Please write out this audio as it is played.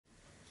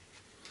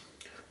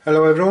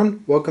Hello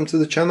everyone, welcome to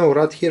the channel.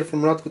 Rad here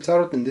from Radko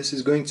Tarot, and this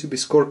is going to be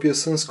Scorpio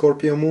Sun,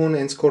 Scorpio Moon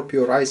and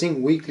Scorpio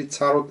Rising weekly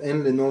tarot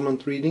and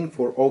Lenormand reading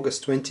for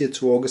August 20th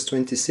to August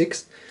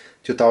 26th,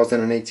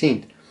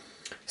 2018.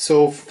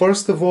 So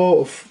first of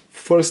all,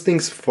 first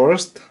things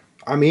first,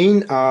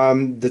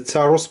 the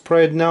tarot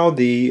spread now,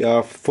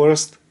 the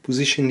first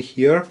position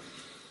here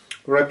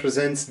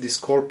represents the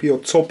Scorpio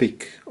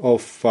topic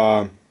of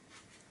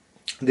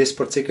this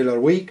particular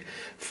week,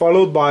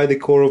 followed by the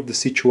core of the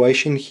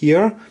situation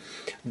here.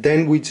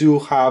 Then we do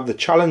have the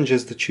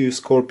challenges that you,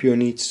 Scorpio,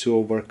 needs to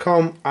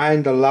overcome,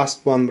 and the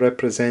last one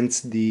represents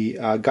the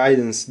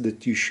guidance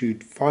that you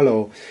should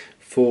follow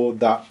for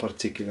that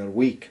particular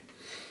week.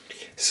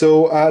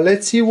 So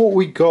let's see what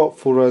we got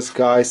for us,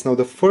 guys. Now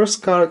the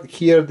first card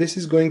here, this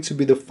is going to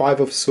be the Five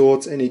of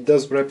Swords, and it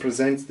does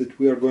represent that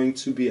we are going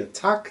to be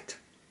attacked,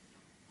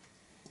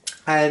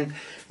 and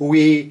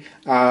we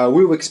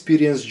will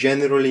experience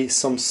generally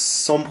some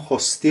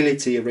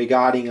hostility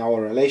regarding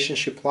our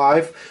relationship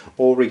life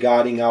or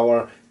regarding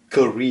our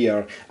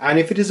career. And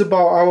if it is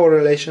about our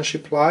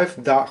relationship life,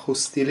 that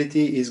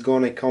hostility is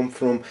going to come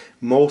from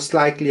most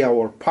likely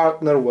our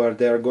partner, where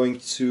they're going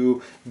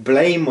to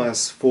blame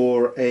us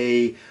for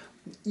a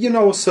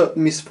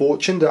certain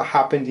misfortune that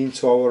happened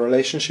into our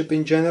relationship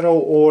in general,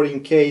 or in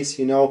case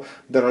the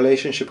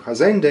relationship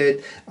has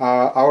ended,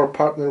 our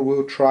partner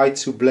will try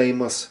to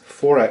blame us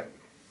for it.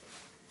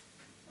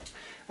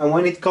 And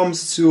when it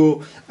comes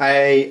to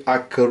a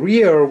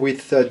career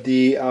with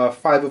the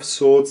Five of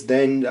Swords,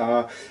 then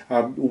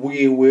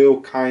we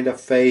will kind of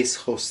face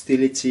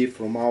hostility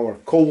from our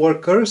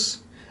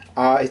co-workers.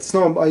 It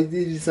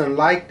is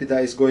unlikely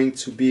that it's going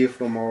to be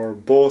from our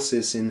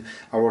bosses and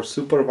our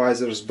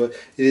supervisors, but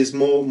it is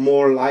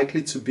more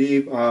likely to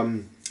be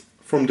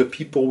from the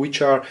people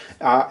which are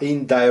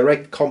in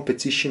direct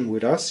competition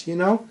with us,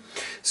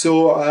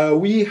 So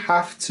we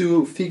have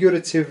to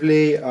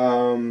figuratively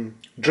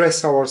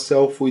dress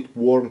ourselves with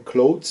warm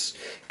clothes,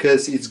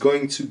 because it's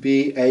going to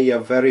be a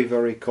very,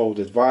 very cold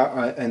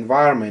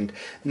environment.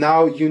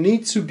 Now you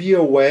need to be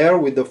aware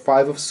with the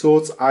Five of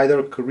Swords,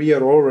 either career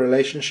or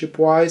relationship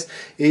wise,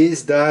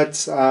 is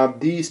that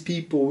these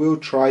people will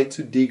try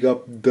to dig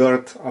up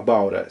dirt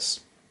about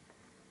us.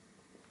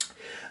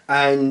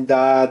 And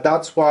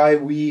that's why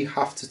we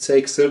have to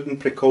take certain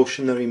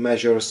precautionary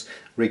measures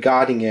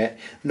regarding it.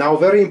 Now,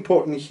 very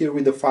important here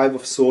with the Five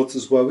of Swords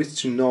as well is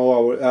to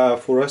know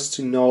for us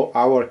to know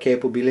our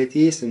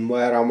capabilities and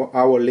where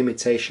our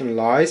limitation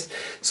lies,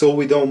 so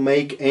we don't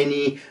make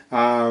any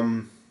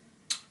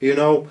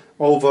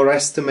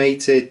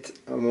overestimated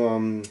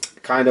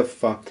kind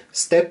of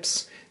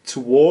steps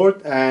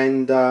toward,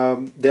 and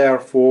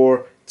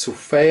therefore to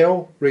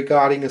fail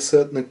regarding a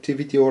certain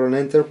activity or an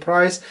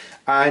enterprise,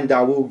 and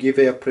that will give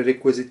a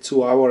prerequisite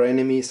to our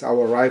enemies,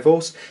 our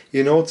rivals,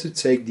 to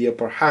take the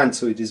upper hand.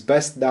 So it is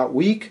best that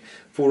week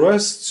for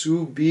us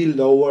to be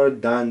lower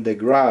than the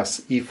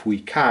grass if we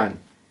can.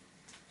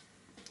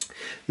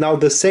 Now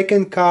the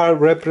second card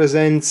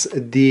represents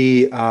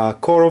the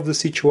core of the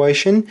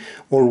situation,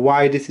 or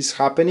why this is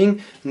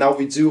happening. Now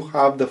we do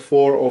have the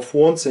Four of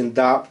Wands, and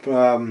that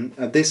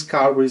this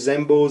card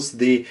resembles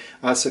the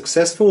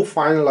successful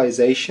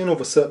finalization of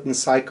a certain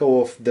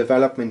cycle of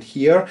development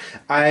here,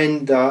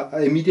 and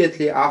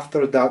immediately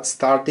after that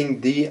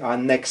starting the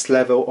next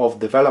level of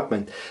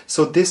development.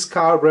 So this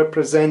card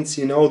represents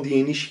the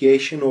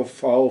initiation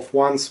of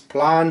one's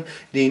plan,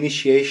 the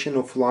initiation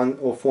of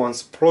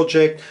one's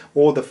project,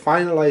 or the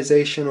finalization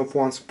of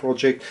one's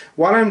project.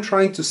 What I'm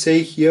trying to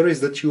say here is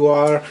that you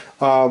are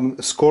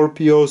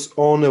Scorpios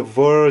on a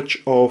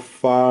verge of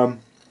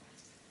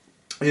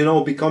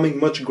becoming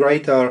much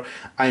greater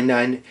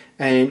and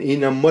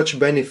in a much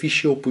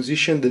beneficial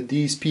position than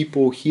these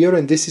people here,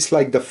 and this is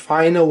like the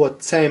final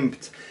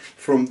attempt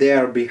from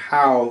their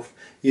behalf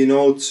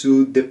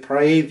to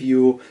deprive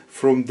you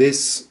from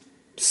this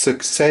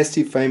success,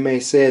 if I may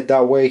say it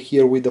that way,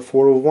 here with the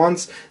Four of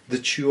Wands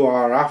that you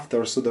are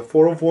after. So the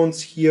Four of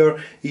Wands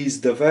here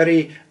is the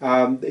very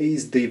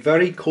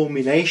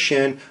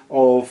culmination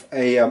of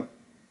a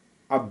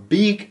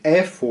big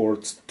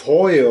effort,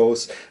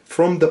 toils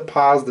from the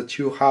past that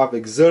you have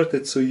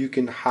exerted, so you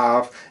can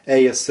have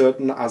a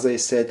certain, as I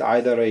said,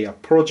 either a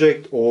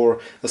project or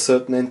a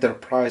certain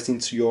enterprise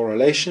into your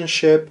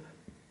relationship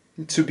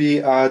to be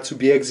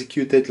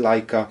executed,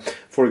 like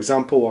for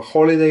example a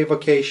holiday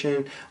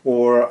vacation,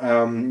 or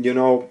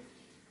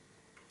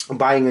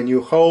buying a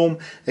new home,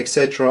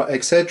 etc.,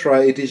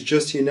 etc. It is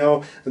just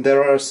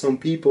there are some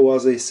people,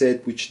 as I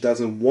said, which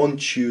doesn't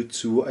want you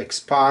to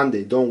expand,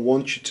 they don't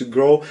want you to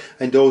grow,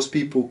 and those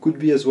people could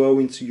be as well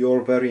into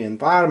your very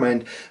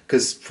environment,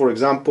 because for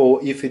example,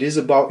 if it is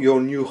about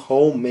your new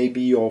home, maybe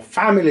your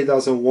family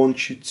doesn't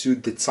want you to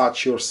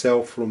detach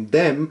yourself from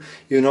them,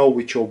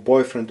 with your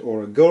boyfriend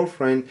or a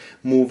girlfriend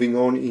moving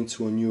on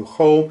into a new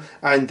home,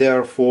 and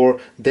therefore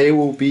they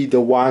will be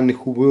the one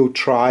who will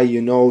try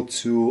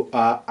to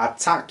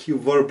attack you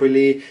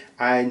verbally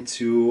and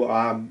to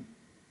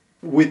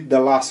with the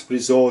last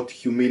resort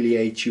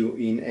humiliate you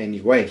in any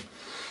way.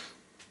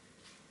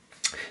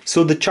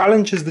 So the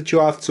challenges that you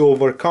have to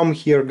overcome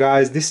here,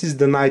 guys, this is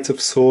the Knight of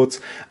Swords,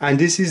 and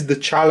this is the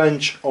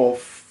challenge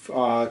of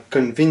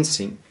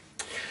convincing.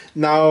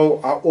 Now,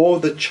 or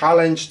the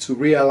challenge to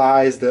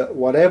realize that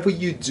whatever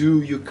you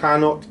do, you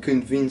cannot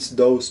convince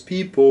those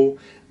people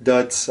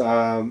that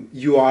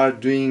you are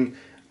doing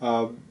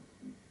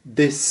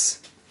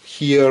this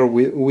here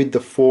with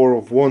the Four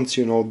of Wands,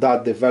 you know,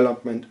 that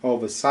development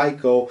of a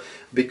cycle,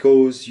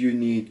 because you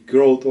need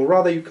growth, or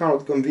rather you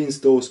cannot convince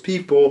those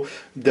people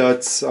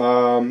that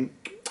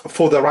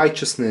for the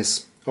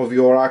righteousness of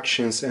your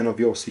actions and of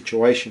your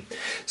situation.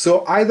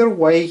 So either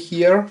way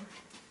here,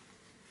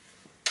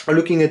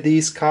 looking at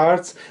these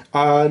cards,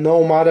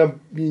 no matter,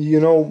 you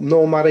know,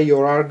 no matter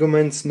your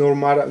arguments, no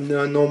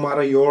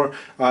matter your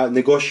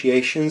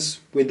negotiations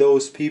with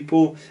those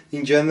people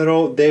in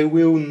general, they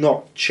will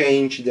not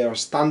change their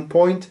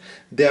standpoint.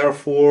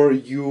 Therefore,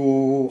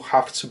 you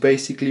have to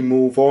basically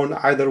move on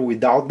either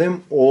without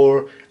them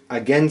or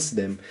against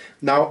them.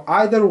 Now,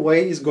 either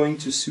way is going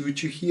to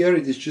suit you here.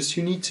 It is just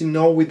you need to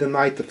know with the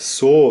Knight of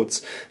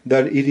Swords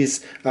that it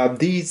is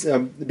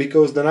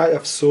because the Knight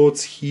of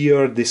Swords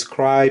here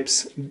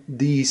describes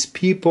these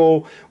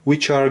people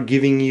which are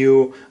giving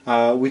you,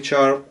 which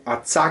are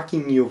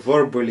attacking you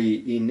verbally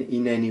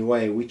in any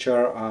way, which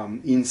are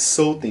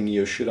insulting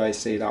you, should I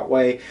say that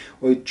way,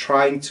 or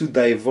trying to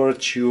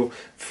divert you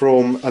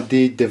from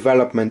the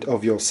development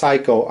of your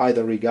cycle,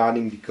 either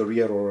regarding the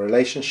career or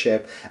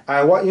relationship.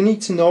 What you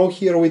need to know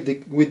here with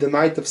the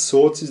Knight of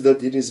Swords is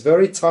that it is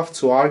very tough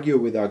to argue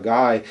with a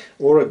guy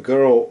or a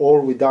girl or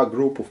with that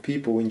group of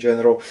people in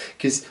general,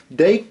 because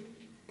they,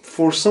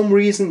 for some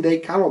reason, they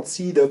cannot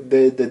see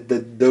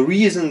the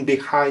reason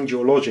behind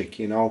your logic.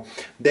 You know,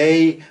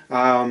 they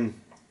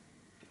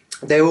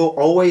will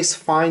always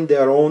find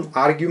their own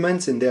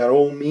arguments and their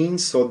own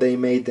means, so they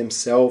made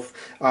themselves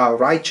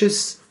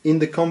righteous in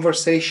the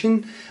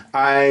conversation,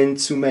 and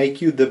to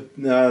make you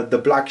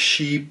the black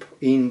sheep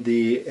in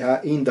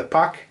the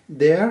pack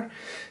there.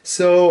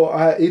 So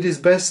it is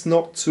best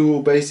not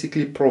to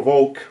basically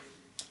provoke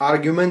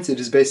arguments. It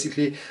is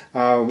basically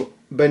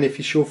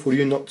beneficial for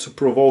you not to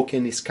provoke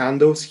any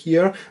scandals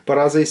here. But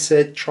as I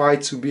said, try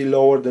to be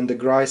lower than the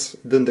grass,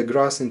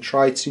 and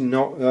try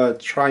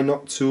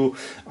not to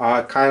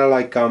kind of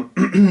like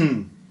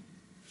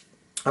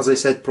as I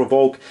said,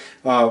 provoke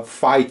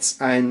fights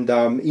and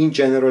in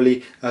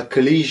generally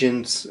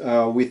collisions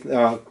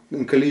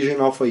collision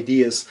of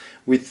ideas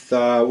with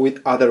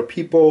other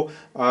people,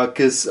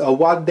 because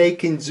what they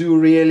can do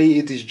really,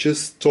 it is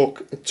just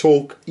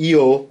talk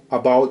ill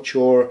about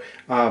your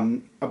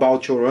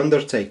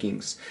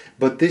undertakings,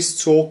 but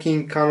this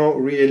talking cannot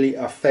really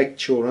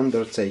affect your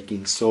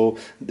undertaking. So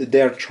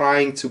they're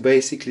trying to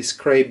basically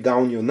scrape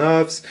down your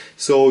nerves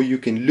so you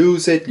can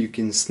lose it, you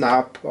can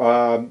snap.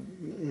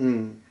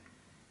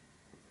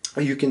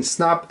 You can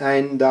snap,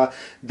 and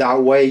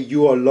that way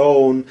you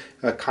alone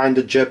kind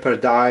of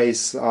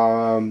jeopardize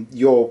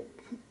your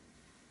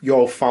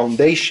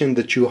foundation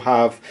that you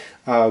have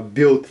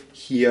built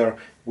here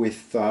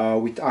with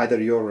either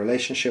your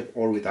relationship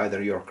or with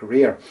either your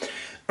career.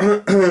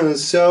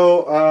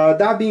 So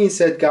that being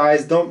said,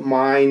 guys, don't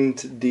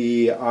mind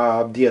the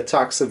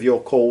attacks of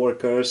your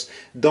co-workers.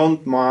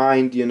 Don't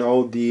mind, you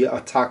know, the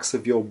attacks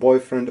of your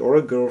boyfriend or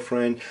a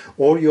girlfriend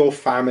or your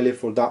family,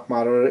 for that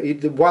matter.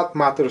 What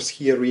matters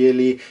here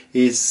really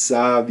is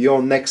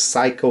your next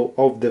cycle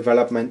of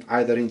development,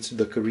 either into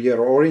the career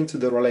or into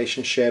the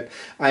relationship.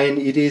 And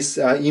it is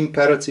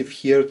imperative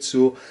here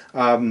to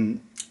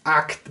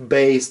act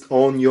based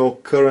on your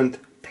current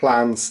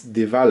plans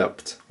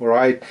developed, all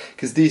right?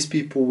 Because these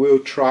people will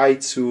try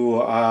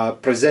to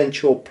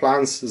present your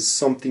plans as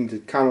something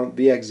that cannot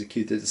be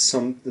executed,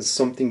 as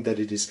something that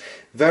it is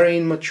very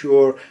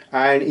immature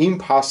and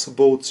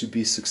impossible to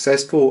be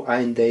successful,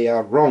 and they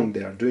are wrong.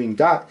 They are doing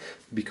that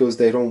because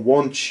they don't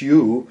want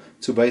you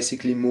to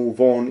basically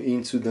move on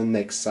into the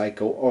next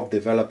cycle of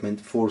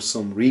development for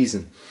some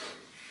reason.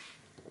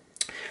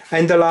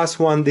 And the last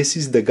one, this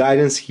is the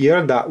guidance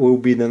here, that will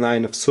be the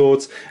Nine of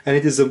Swords, and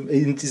it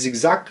is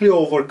exactly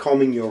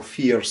overcoming your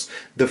fears,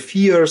 the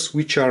fears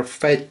which are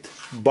fed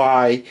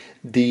by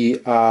the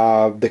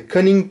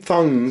cunning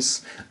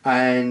tongues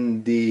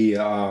and the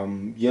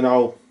you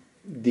know,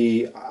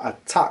 the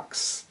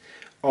attacks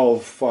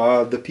of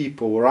the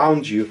people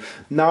around you.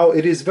 Now,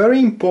 it is very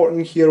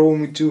important here, when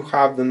we do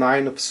have the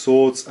Nine of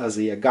Swords as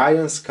a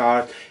guidance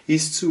card,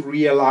 is to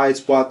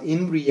realize what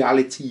in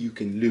reality you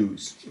can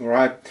lose. All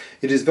right,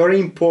 it is very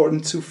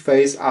important to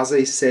face, as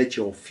I said,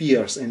 your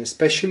fears, and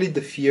especially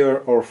the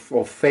fear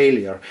of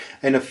failure.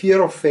 And a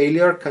fear of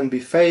failure can be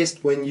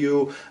faced when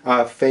you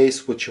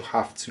face what you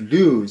have to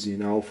lose. You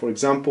know, for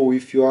example,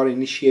 if you are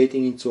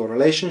initiating into a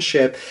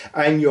relationship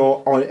and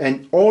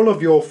all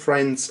of your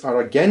friends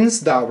are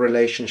against that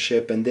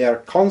relationship, and they are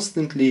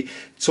constantly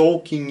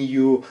talking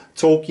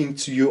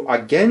to you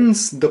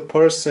against the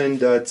person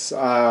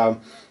that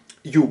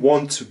you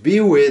want to be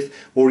with,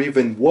 or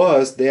even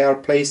worse, they are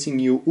placing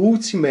you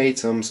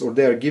ultimatums, or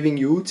they are giving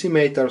you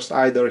ultimatums,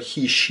 either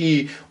he,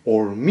 she,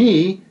 or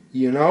me,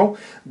 you know,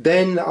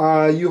 then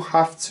you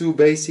have to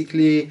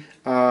basically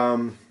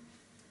kind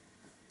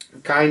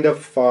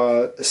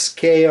of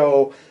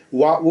scale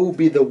what will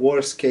be the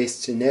worst case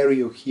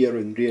scenario here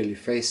and really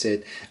face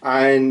it.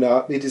 And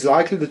it is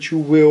likely that you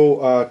will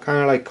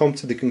kind of like come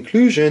to the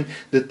conclusion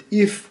that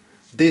if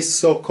this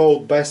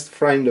so-called best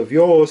friend of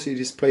yours, it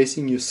is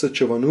placing you such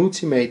of an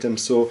ultimatum,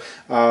 so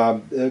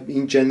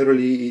in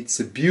generally it's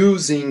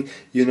abusing,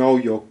 you know,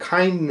 your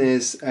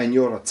kindness and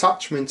your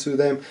attachment to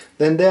them,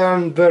 then they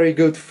aren't very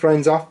good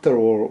friends after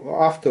all,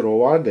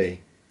 are they?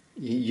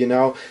 You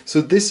know,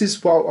 so this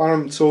is what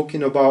I'm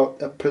talking about,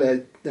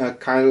 kind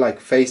of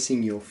like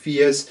facing your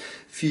fears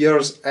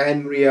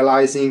and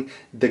realizing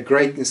the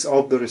greatness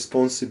of the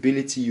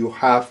responsibility you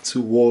have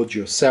toward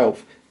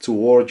yourself,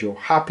 toward your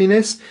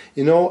happiness,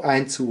 you know,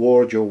 and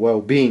toward your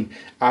well-being.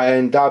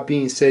 And that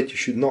being said, you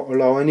should not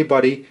allow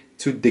anybody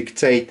to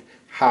dictate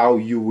how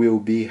you will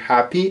be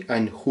happy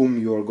and whom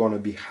you are going to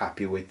be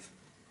happy with.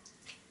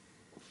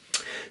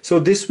 So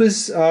this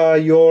was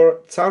your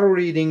tarot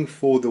reading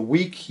for the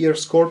week here,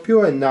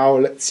 Scorpio, and now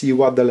let's see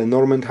what the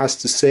Lenormand has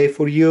to say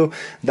for you.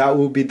 That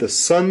will be the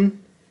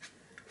Sun,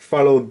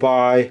 followed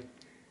by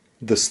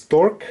the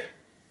Stork,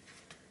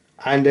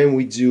 and then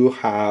we do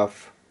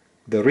have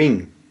the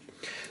Ring.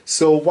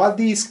 So what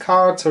these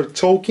cards are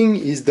talking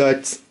is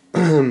that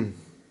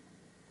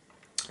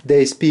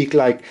they speak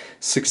like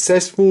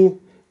successful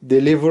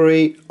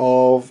delivery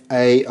of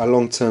a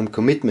long-term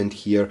commitment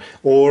here,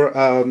 or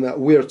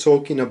we are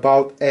talking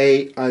about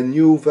a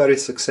new very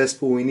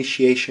successful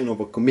initiation of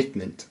a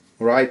commitment,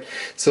 right?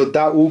 So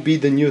that will be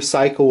the new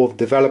cycle of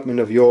development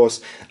of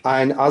yours.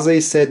 And as I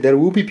said, there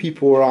will be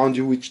people around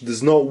you which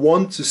does not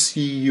want to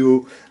see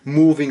you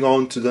moving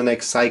on to the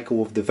next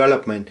cycle of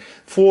development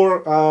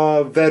for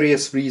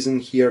various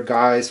reasons here,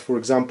 guys. For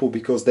example,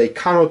 because they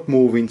cannot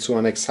move into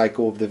a next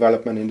cycle of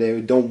development and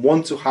they don't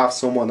want to have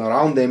someone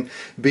around them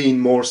being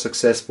more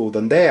successful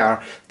than they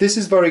are. This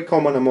is very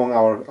common among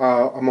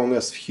among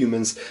us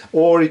humans.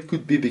 Or it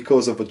could be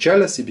because of a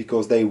jealousy,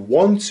 because they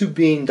want to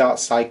be in that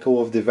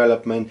cycle of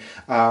development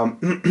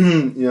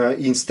you know,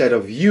 instead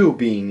of you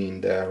being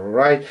in there,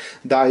 right?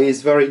 That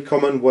is very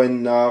common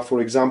when, for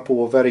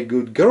example, a very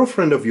good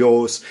girlfriend of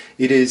yours,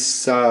 it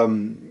is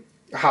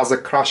has a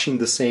crush in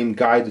the same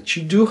guy that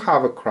you do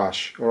have a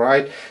crush, all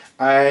right?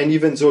 And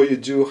even though you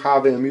do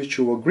have a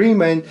mutual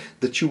agreement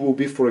that you will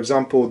be, for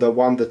example, the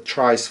one that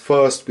tries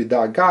first with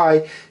that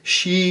guy,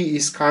 she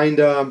is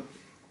kind of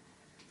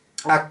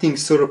acting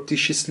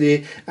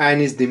surreptitiously and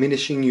is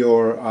diminishing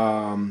your,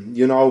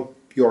 you know,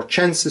 your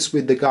chances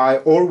with the guy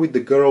or with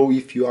the girl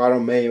if you are a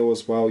male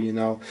as well, you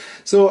know.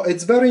 So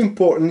it's very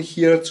important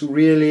here to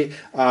really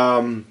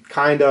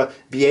kind of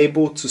be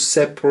able to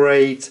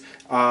separate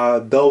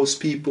those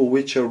people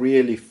which are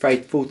really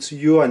faithful to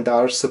you and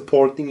are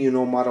supporting you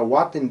no matter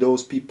what, and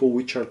those people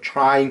which are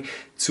trying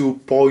to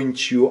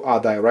point you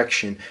a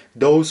direction.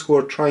 Those who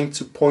are trying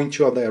to point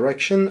you a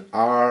direction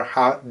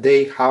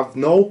they have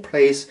no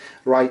place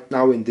right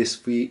now in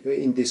this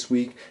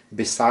week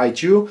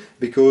beside you,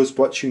 because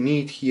what you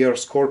need here,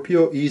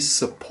 Scorpio, is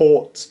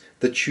support,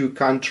 that you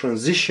can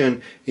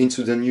transition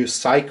into the new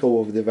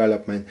cycle of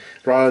development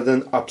rather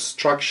than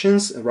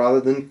obstructions, rather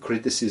than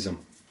criticism.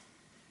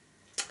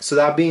 So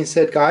that being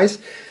said, guys,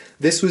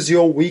 this was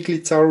your weekly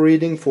tarot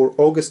reading for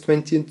August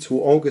 20th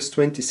to August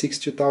 26,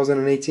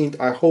 2018.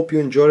 I hope you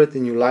enjoyed it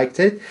and you liked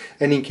it.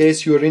 And in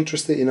case you are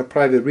interested in a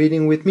private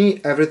reading with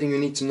me, everything you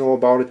need to know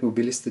about it will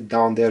be listed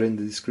down there in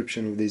the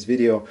description of this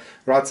video.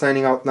 Rad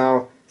signing out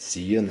now.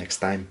 See you next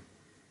time.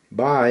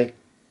 Bye.